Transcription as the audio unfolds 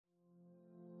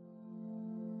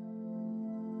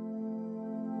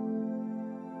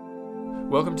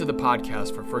Welcome to the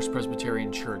podcast for First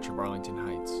Presbyterian Church of Arlington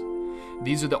Heights.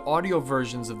 These are the audio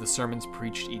versions of the sermons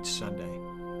preached each Sunday.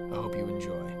 I hope you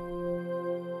enjoy.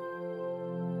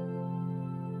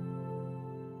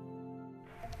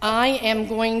 I am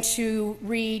going to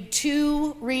read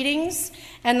two readings,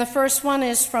 and the first one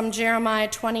is from Jeremiah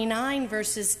 29,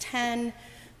 verses 10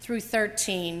 through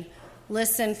 13.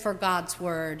 Listen for God's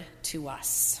word to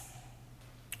us.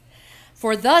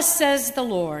 For thus says the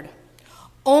Lord,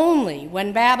 only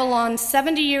when Babylon's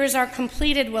 70 years are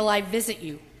completed will I visit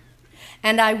you,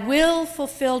 and I will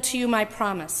fulfill to you my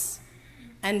promise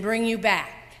and bring you back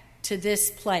to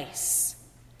this place.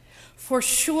 For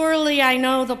surely I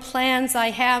know the plans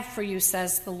I have for you,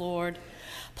 says the Lord,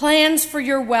 plans for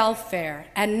your welfare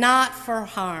and not for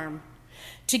harm,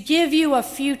 to give you a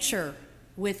future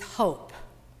with hope.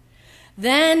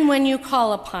 Then when you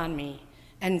call upon me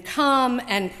and come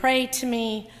and pray to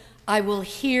me, I will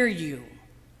hear you.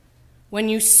 When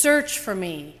you search for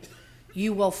me,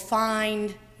 you will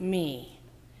find me,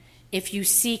 if you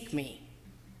seek me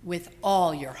with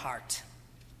all your heart.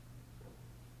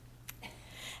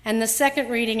 And the second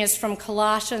reading is from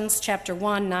Colossians chapter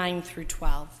 1, 9 through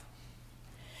 12.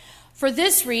 For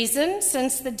this reason,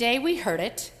 since the day we heard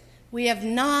it, we have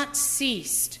not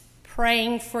ceased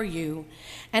praying for you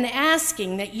and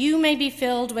asking that you may be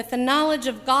filled with the knowledge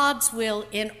of God's will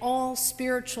in all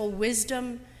spiritual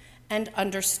wisdom and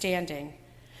understanding,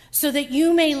 so that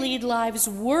you may lead lives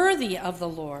worthy of the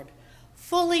Lord,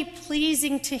 fully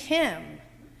pleasing to him,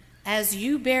 as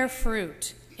you bear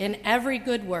fruit in every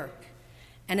good work,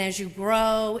 and as you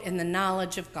grow in the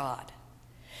knowledge of God.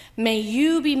 May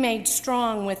you be made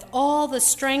strong with all the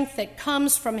strength that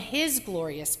comes from his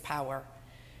glorious power,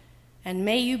 and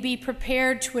may you be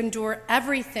prepared to endure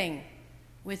everything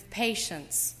with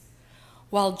patience,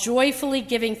 while joyfully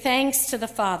giving thanks to the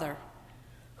Father,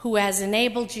 who has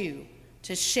enabled you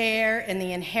to share in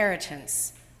the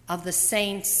inheritance of the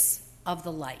saints of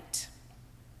the light.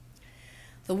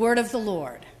 The word of the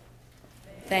Lord.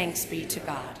 Thanks be to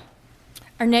God.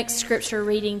 Our next scripture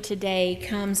reading today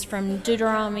comes from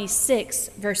Deuteronomy 6,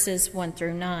 verses 1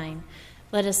 through 9.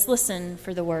 Let us listen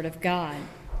for the word of God.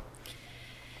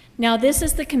 Now this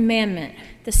is the commandment,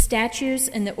 the statutes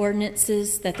and the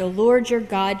ordinances that the Lord your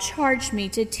God charged me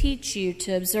to teach you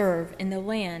to observe in the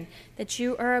land that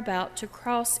you are about to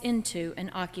cross into and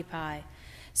occupy,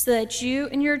 so that you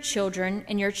and your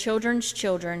children's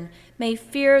children may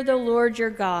fear the Lord your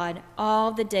God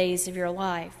all the days of your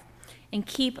life, and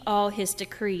keep all his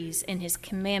decrees and his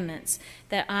commandments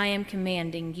that I am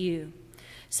commanding you,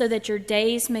 so that your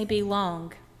days may be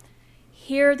long.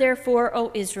 Hear therefore,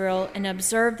 O Israel, and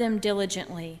observe them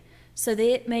diligently, so that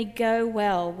it may go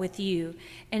well with you,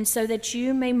 and so that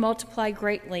you may multiply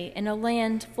greatly in a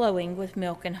land flowing with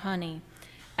milk and honey,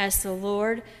 as the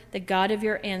Lord, the God of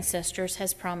your ancestors,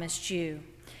 has promised you.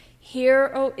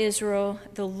 Hear, O Israel,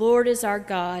 the Lord is our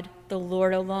God, the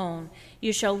Lord alone.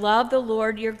 You shall love the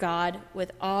Lord your God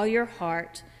with all your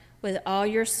heart, with all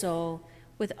your soul,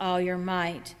 with all your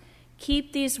might.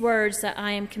 Keep these words that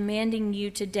I am commanding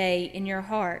you today in your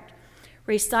heart.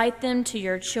 Recite them to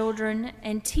your children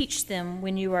and teach them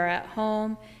when you are at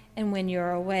home and when you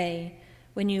are away,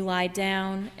 when you lie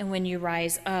down and when you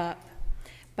rise up.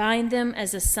 Bind them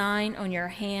as a sign on your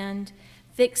hand,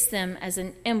 fix them as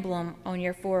an emblem on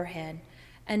your forehead,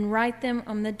 and write them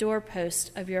on the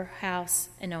doorpost of your house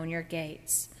and on your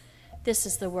gates. This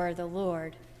is the word of the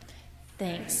Lord.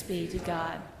 Thanks be to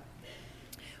God.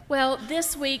 Well,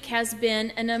 this week has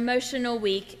been an emotional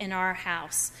week in our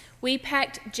house. We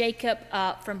packed Jacob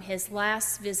up from his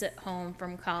last visit home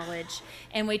from college,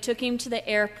 and we took him to the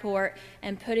airport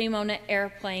and put him on an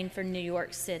airplane for New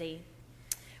York City.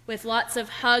 With lots of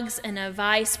hugs and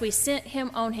advice, we sent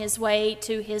him on his way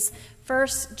to his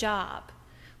first job.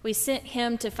 We sent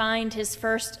him to find his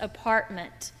first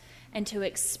apartment and to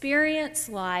experience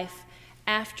life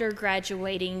after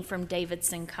graduating from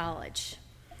Davidson College.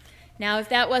 Now, if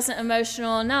that wasn't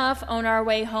emotional enough, on our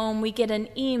way home, we get an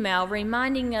email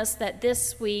reminding us that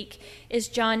this week is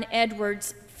John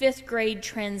Edwards' 5th grade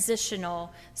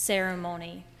transitional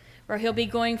ceremony, where he'll be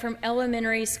going from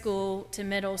elementary school to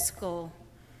middle school.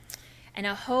 And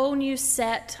a whole new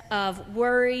set of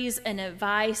worries and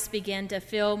advice began to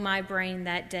fill my brain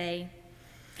that day.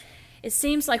 It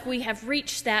seems like we have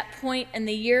reached that point in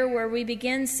the year where we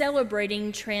begin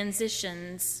celebrating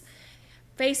transitions.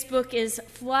 Facebook is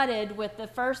flooded with the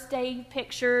first day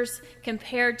pictures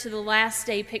compared to the last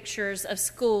day pictures of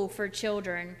school for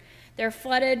children. They're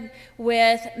flooded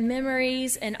with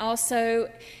memories and also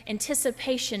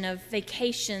anticipation of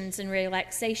vacations and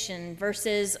relaxation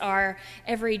versus our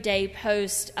everyday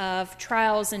post of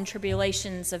trials and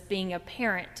tribulations of being a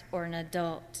parent or an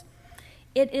adult.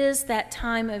 It is that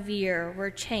time of year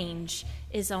where change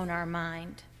is on our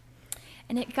mind.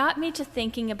 And it got me to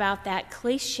thinking about that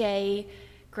cliche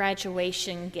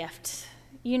graduation gift.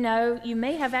 You know, you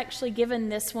may have actually given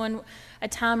this one a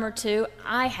time or two.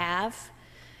 I have.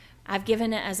 I've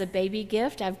given it as a baby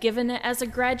gift. I've given it as a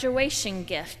graduation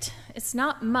gift. It's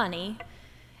not money.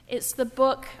 It's the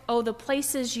book, Oh, the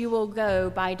Places You Will Go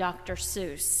by Dr.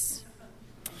 Seuss.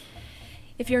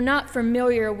 If you're not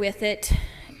familiar with it,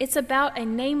 it's about a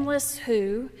nameless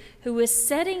who is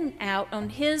setting out on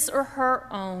his or her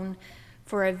own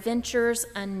for adventures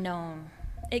unknown.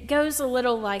 It goes a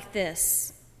little like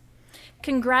this.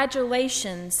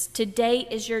 Congratulations, today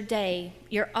is your day.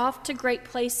 You're off to great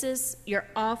places, you're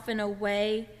off and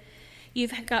away.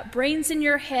 You've got brains in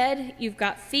your head, you've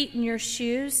got feet in your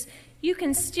shoes. You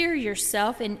can steer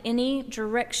yourself in any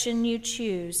direction you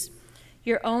choose.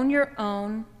 You're on your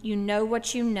own, you know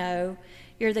what you know.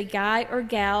 You're the guy or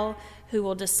gal who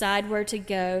will decide where to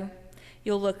go.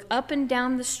 You'll look up and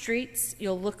down the streets,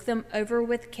 you'll look them over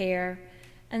with care.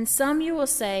 And some you will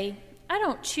say, I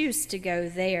don't choose to go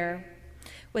there.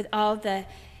 With all the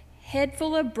head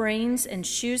full of brains and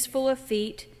shoes full of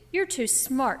feet, you're too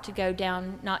smart to go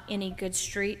down not any good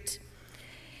street.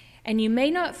 And you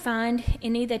may not find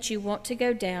any that you want to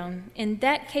go down. In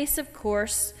that case, of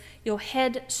course, you'll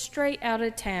head straight out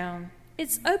of town.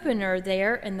 It's opener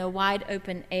there in the wide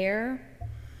open air.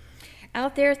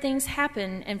 Out there things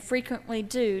happen and frequently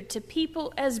do to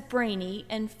people as brainy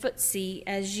and footsy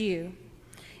as you.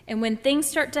 And when things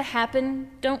start to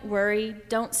happen, don't worry,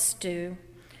 don't stew.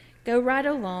 Go right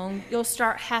along, you'll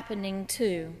start happening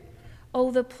too.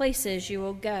 Oh, the places you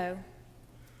will go.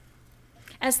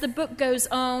 As the book goes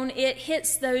on, it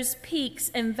hits those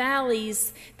peaks and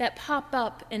valleys that pop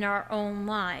up in our own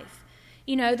life.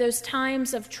 You know, those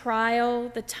times of trial,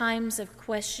 the times of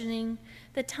questioning,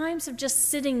 the times of just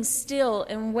sitting still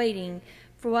and waiting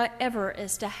for whatever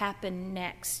is to happen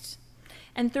next.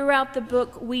 And throughout the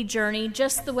book, we journey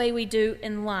just the way we do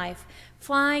in life,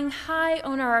 flying high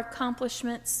on our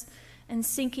accomplishments and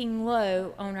sinking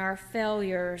low on our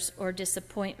failures or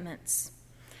disappointments.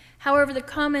 However, the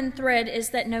common thread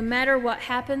is that no matter what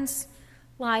happens,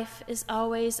 life is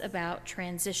always about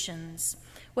transitions.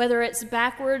 Whether it's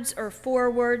backwards or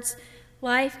forwards,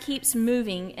 life keeps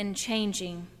moving and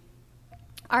changing.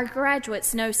 Our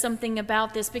graduates know something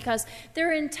about this because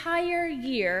their entire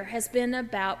year has been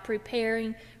about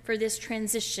preparing for this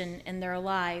transition in their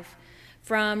life.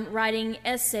 From writing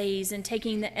essays and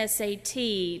taking the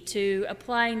SAT to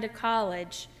applying to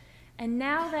college. And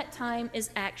now that time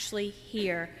is actually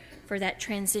here for that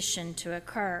transition to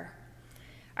occur.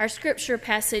 Our scripture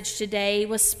passage today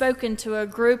was spoken to a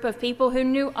group of people who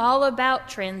knew all about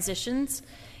transitions.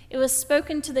 It was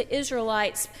spoken to the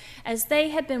Israelites as they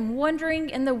had been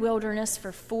wandering in the wilderness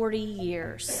for 40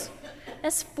 years.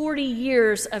 That's 40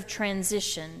 years of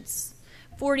transitions.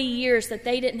 40 years that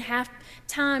they didn't have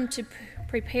time to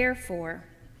prepare for.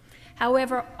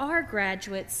 However, our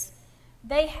graduates,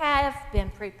 they have been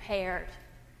prepared,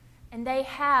 and they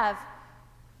have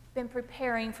been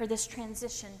preparing for this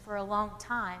transition for a long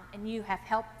time, and you have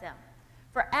helped them.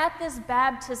 For at this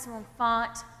baptismal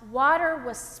font, water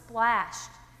was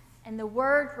splashed, and the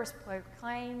word was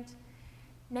proclaimed,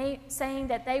 saying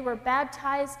that they were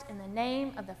baptized in the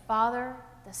name of the Father,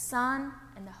 the Son,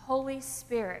 and the Holy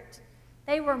Spirit.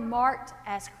 They were marked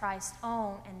as Christ's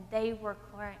own, and they were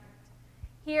claimed.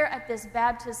 Here at this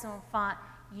baptismal font,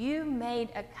 you made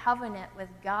a covenant with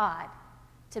God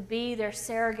to be their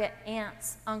surrogate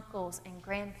aunts, uncles, and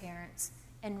grandparents,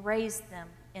 and raised them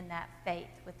in that faith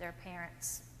with their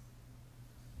parents.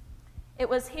 It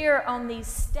was here on these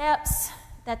steps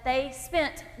that they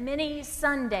spent many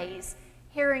Sundays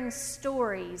hearing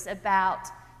stories about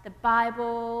the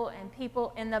Bible and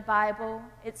people in the Bible.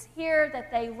 It's here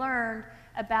that they learned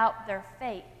about their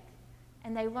faith,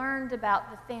 and they learned about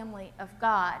the family of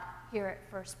God here at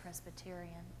First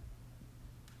Presbyterian.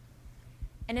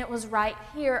 And it was right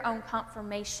here on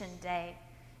Confirmation Day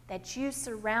that you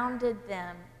surrounded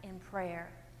them in prayer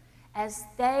as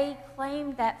they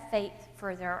claimed that faith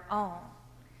for their own.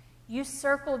 You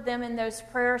circled them in those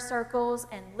prayer circles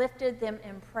and lifted them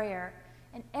in prayer.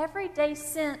 And every day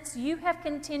since, you have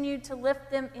continued to lift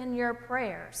them in your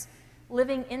prayers,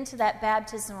 living into that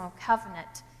baptismal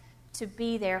covenant to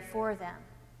be there for them.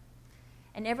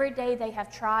 And every day they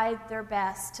have tried their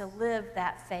best to live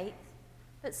that faith,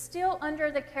 but still under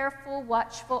the careful,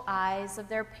 watchful eyes of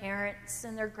their parents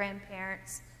and their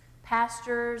grandparents,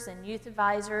 pastors and youth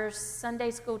advisors,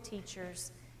 Sunday school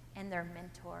teachers, and their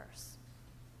mentors.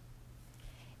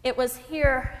 It was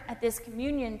here at this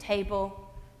communion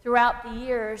table throughout the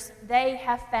years they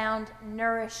have found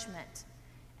nourishment,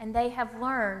 and they have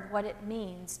learned what it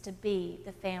means to be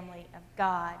the family of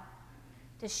God,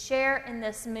 to share in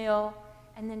this meal,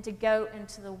 and then to go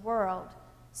into the world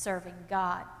serving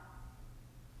God.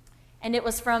 And it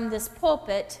was from this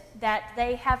pulpit that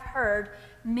they have heard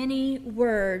many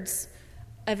words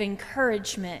of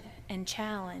encouragement and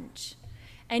challenge.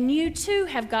 And you too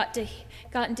have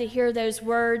gotten to hear those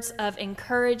words of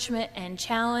encouragement and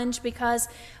challenge, because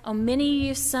on many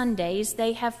youth Sundays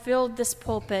they have filled this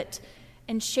pulpit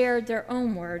and shared their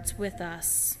own words with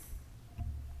us.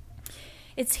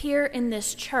 It's here in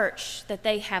this church that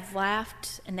they have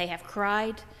laughed and they have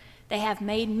cried, they have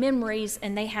made memories,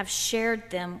 and they have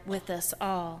shared them with us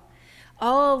all.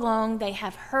 All along they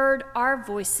have heard our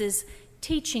voices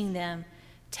teaching them,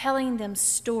 telling them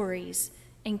stories,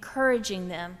 encouraging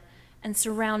them, and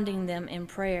surrounding them in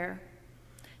prayer.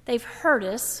 They've heard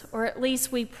us, or at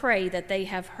least we pray that they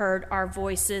have heard our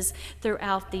voices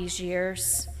throughout these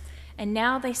years. And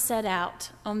now they set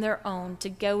out on their own to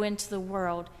go into the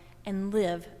world and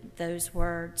live those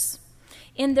words.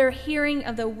 In their hearing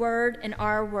of the word and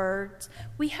our words,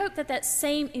 we hope that that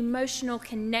same emotional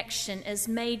connection is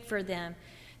made for them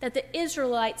that the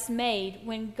Israelites made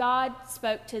when God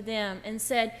spoke to them and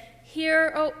said,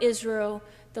 "Hear, O Israel,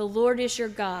 the Lord is your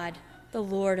God, the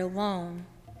Lord alone."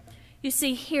 You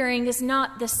see, hearing is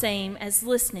not the same as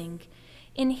listening.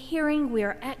 In hearing, we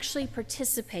are actually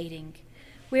participating.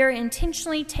 We are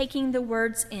intentionally taking the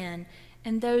words in,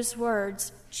 and those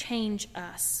words change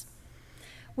us.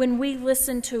 When we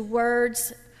listen to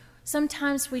words,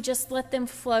 sometimes we just let them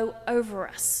flow over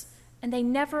us, and they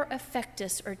never affect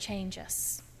us or change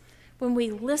us. When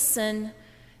we listen,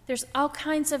 there's all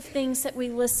kinds of things that we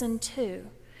listen to.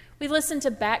 We listen to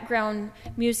background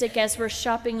music as we're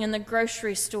shopping in the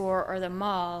grocery store or the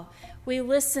mall. We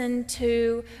listen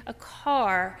to a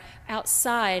car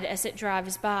outside as it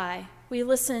drives by. We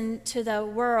listen to the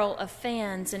whirl of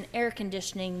fans and air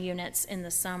conditioning units in the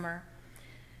summer.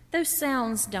 Those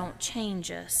sounds don't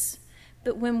change us,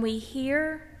 but when we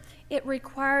hear, it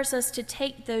requires us to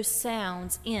take those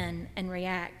sounds in and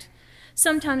react.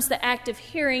 Sometimes the act of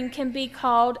hearing can be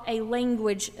called a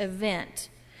language event.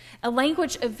 A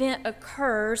language event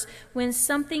occurs when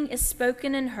something is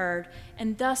spoken and heard,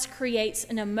 and thus creates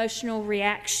an emotional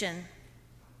reaction.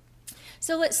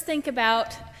 So let's think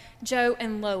about Joe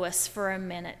and Lois for a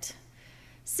minute.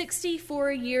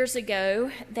 64 years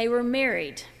ago, they were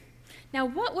married. Now,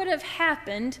 what would have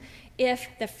happened if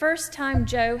the first time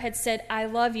Joe had said, "I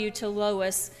love you" to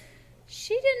Lois,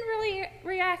 she didn't really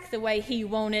react the way he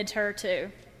wanted her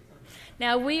to?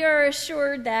 Now, we are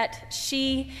assured that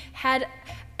she had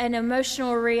an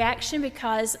emotional reaction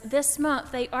because this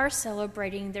month they are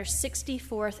celebrating their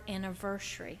 64th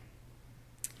anniversary.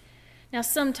 Now,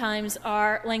 sometimes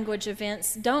our language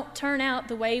events don't turn out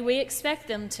the way we expect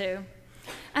them to.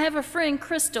 I have a friend,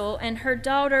 Crystal, and her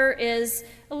daughter is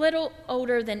a little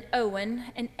older than Owen,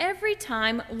 and every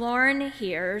time Lauren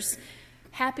hears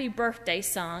 "Happy Birthday"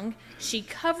 song, she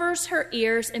covers her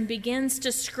ears and begins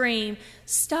to scream,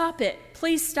 "Stop it,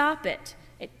 please stop it."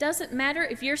 It doesn't matter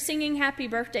if you're singing "Happy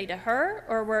Birthday" to her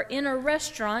or we're in a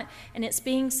restaurant and it's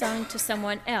being sung to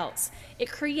someone else.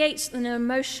 It creates an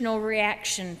emotional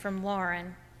reaction from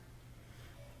Lauren.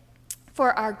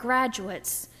 For our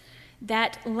graduates,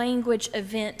 that language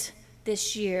event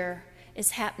this year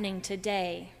is happening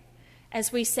today.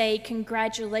 As we say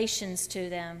congratulations to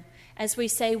them, as we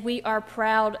say we are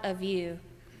proud of you,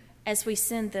 as we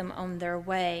send them on their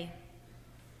way.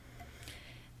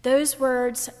 Those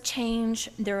words change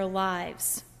their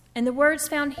lives. And the words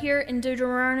found here in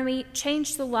Deuteronomy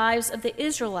changed the lives of the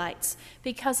Israelites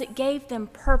because it gave them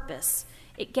purpose.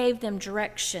 It gave them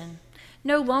direction.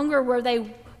 No longer were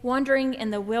they wandering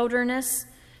in the wilderness.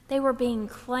 They were being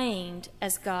claimed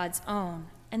as God's own,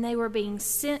 and they were being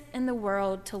sent in the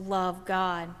world to love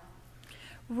God.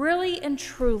 Really and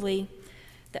truly,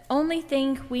 the only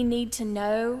thing we need to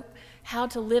know how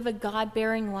to live a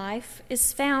God-bearing life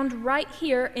is found right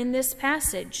here in this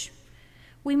passage.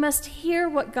 We must hear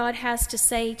what God has to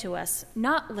say to us,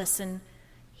 not listen,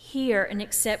 hear and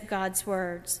accept God's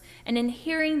words. And in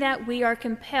hearing that, we are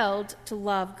compelled to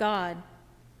love God.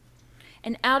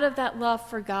 And out of that love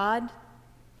for God,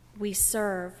 we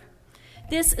serve.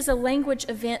 This is a language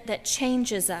event that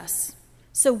changes us.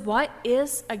 So what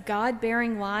is a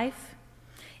God-bearing life?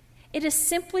 It is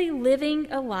simply living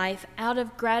a life out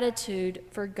of gratitude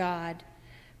for God,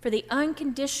 for the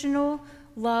unconditional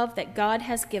love that God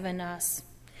has given us.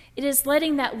 It is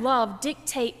letting that love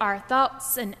dictate our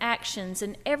thoughts and actions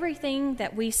and everything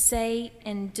that we say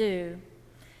and do.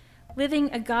 Living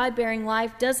a God-bearing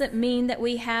life doesn't mean that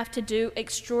we have to do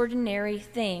extraordinary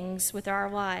things with our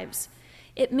lives.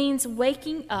 It means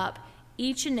waking up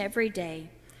each and every day,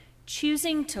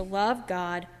 choosing to love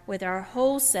God with our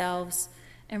whole selves,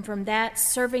 and from that,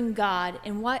 serving God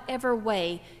in whatever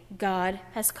way God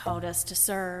has called us to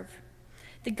serve.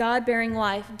 The God-bearing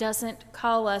life doesn't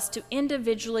call us to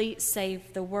individually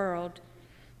save the world.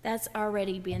 That's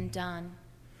already been done.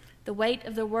 The weight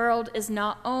of the world is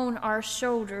not on our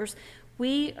shoulders.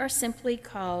 We are simply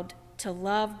called to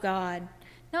love God,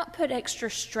 not put extra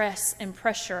stress and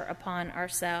pressure upon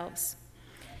ourselves.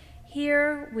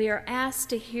 Here we are asked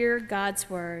to hear God's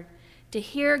word, to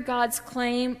hear God's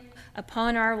claim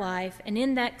upon our life, and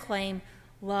in that claim,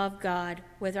 love God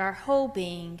with our whole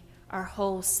being, our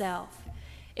whole self.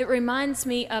 It reminds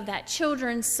me of that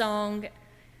children's song,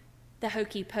 The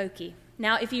Hokey Pokey.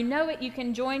 Now, if you know it, you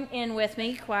can join in with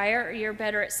me, choir. You're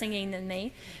better at singing than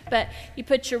me. But you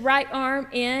put your right arm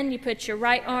in, you put your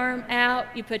right arm out,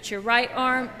 you put your right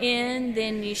arm in,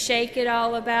 then you shake it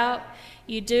all about.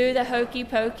 You do the hokey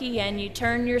pokey and you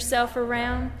turn yourself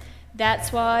around.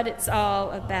 That's what it's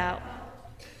all about.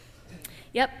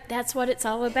 Yep, that's what it's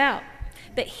all about.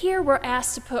 But here we're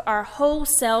asked to put our whole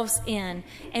selves in,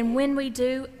 and when we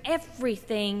do,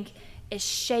 everything is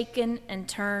shaken and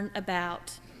turned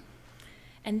about.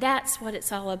 And that's what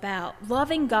it's all about.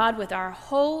 Loving God with our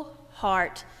whole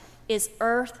heart is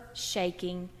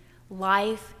earth-shaking,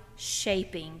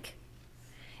 life-shaping,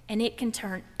 and it can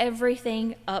turn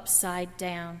everything upside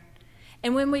down.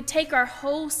 And when we take our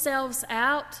whole selves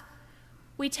out,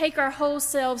 we take our whole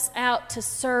selves out to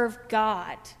serve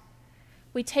God.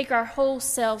 We take our whole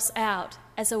selves out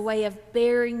as a way of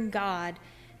bearing God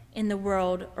in the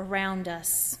world around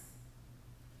us.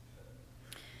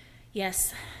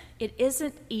 Yes, it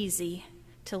isn't easy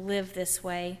to live this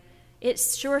way. It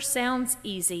sure sounds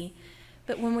easy,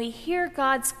 but when we hear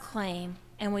God's claim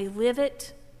and we live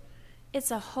it,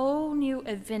 it's a whole new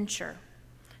adventure.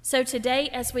 So today,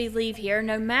 as we leave here,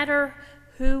 no matter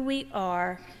who we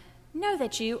are, know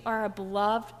that you are a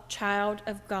beloved child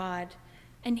of God.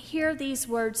 And hear these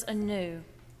words anew.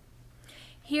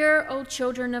 Hear, O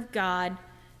children of God,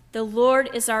 the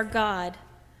Lord is our God,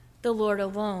 the Lord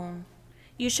alone.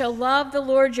 You shall love the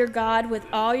Lord your God with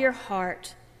all your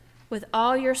heart, with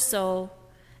all your soul,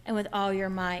 and with all your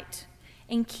might.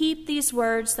 And keep these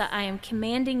words that I am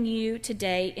commanding you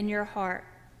today in your heart.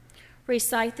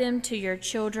 Recite them to your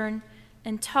children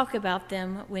and talk about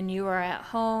them when you are at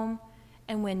home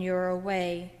and when you are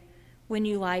away, when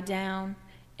you lie down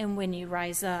and when you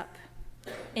rise up.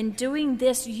 In doing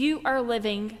this, you are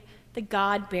living the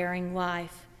God-bearing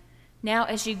life. Now,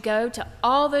 as you go to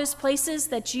all those places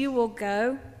that you will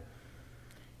go,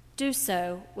 do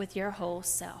so with your whole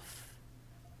self.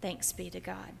 Thanks be to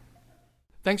God.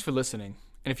 Thanks for listening.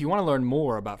 And if you want to learn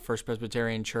more about First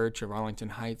Presbyterian Church of Arlington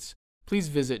Heights, please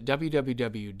visit www.fpcah.org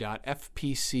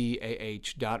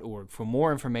for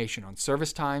more information on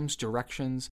service times,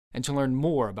 directions, and to learn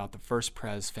more about the First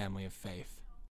Pres family of faith.